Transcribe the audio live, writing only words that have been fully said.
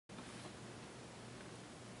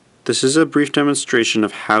This is a brief demonstration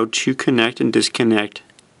of how to connect and disconnect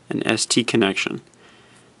an ST connection.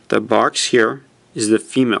 The box here is the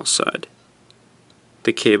female side.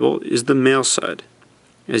 The cable is the male side.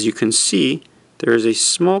 As you can see, there is a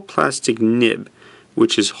small plastic nib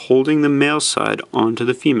which is holding the male side onto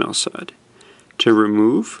the female side. To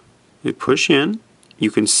remove, we push in.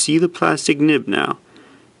 You can see the plastic nib now.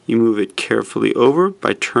 You move it carefully over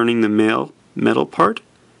by turning the male metal part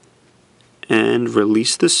and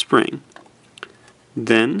release the spring.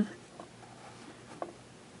 Then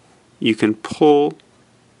you can pull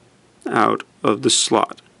out of the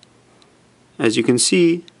slot. As you can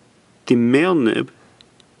see, the male nib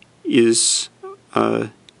is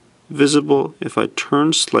visible if I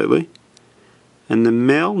turn slightly, and the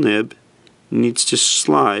male nib needs to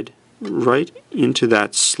slide right into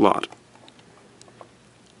that slot.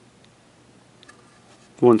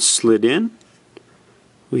 Once slid in,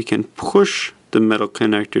 we can push the metal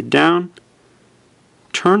connector down,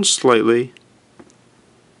 turn slightly,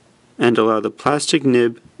 and allow the plastic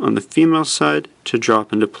nib on the female side to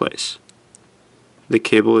drop into place. The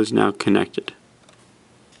cable is now connected.